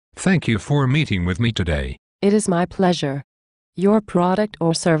Thank you for meeting with me today. It is my pleasure. Your product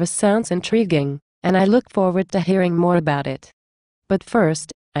or service sounds intriguing, and I look forward to hearing more about it. But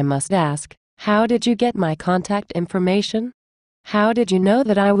first, I must ask, how did you get my contact information? How did you know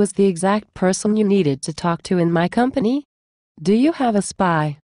that I was the exact person you needed to talk to in my company? Do you have a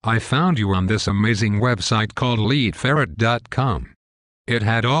spy? I found you on this amazing website called LeadFerret.com. It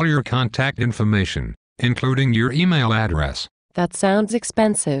had all your contact information, including your email address. That sounds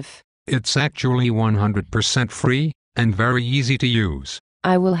expensive. It's actually 100% free and very easy to use.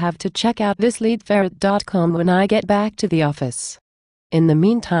 I will have to check out this LeadFerret.com when I get back to the office. In the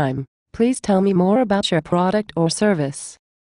meantime, please tell me more about your product or service.